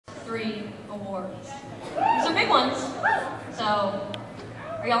3 awards. These are big ones, so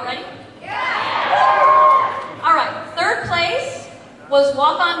are y'all ready? Yeah! All right, third place was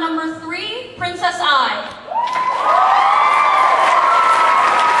walk-on number 3, Princess I.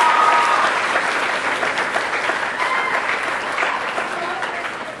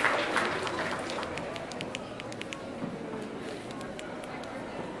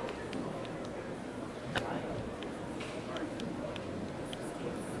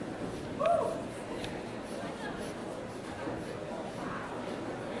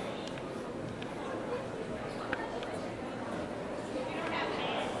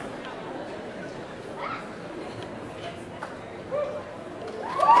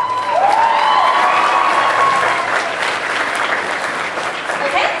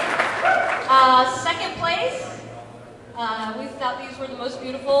 Second place, we thought these were the most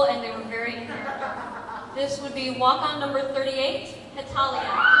beautiful and they were very, this would be walk-on number 38, Hetalia.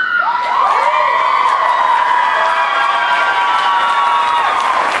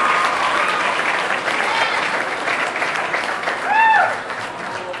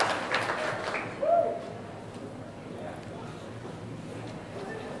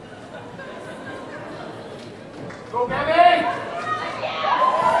 Go, Gabby!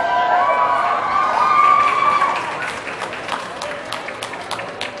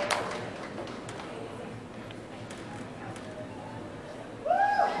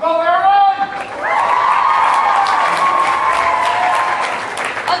 Go, everyone!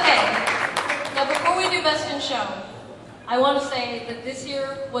 Okay, now before we do Best in Show, I want to say that this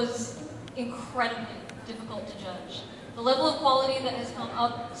year was incredibly difficult to judge. The level of quality that has come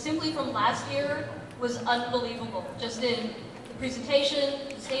up simply from last year was unbelievable. Just in the presentation,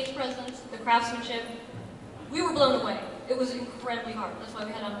 the stage presence, the craftsmanship. We were blown away. It was incredibly hard. That's why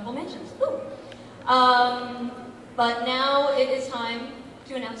we had honorable mentions. Woo! But now it is time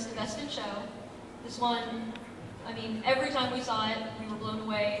to announce the Best in Show. This one, I mean, every time we saw it, we were blown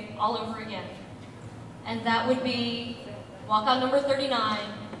away all over again. And that would be walk-on number 39,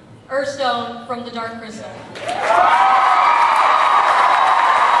 Earthstone from the Dark Crystal.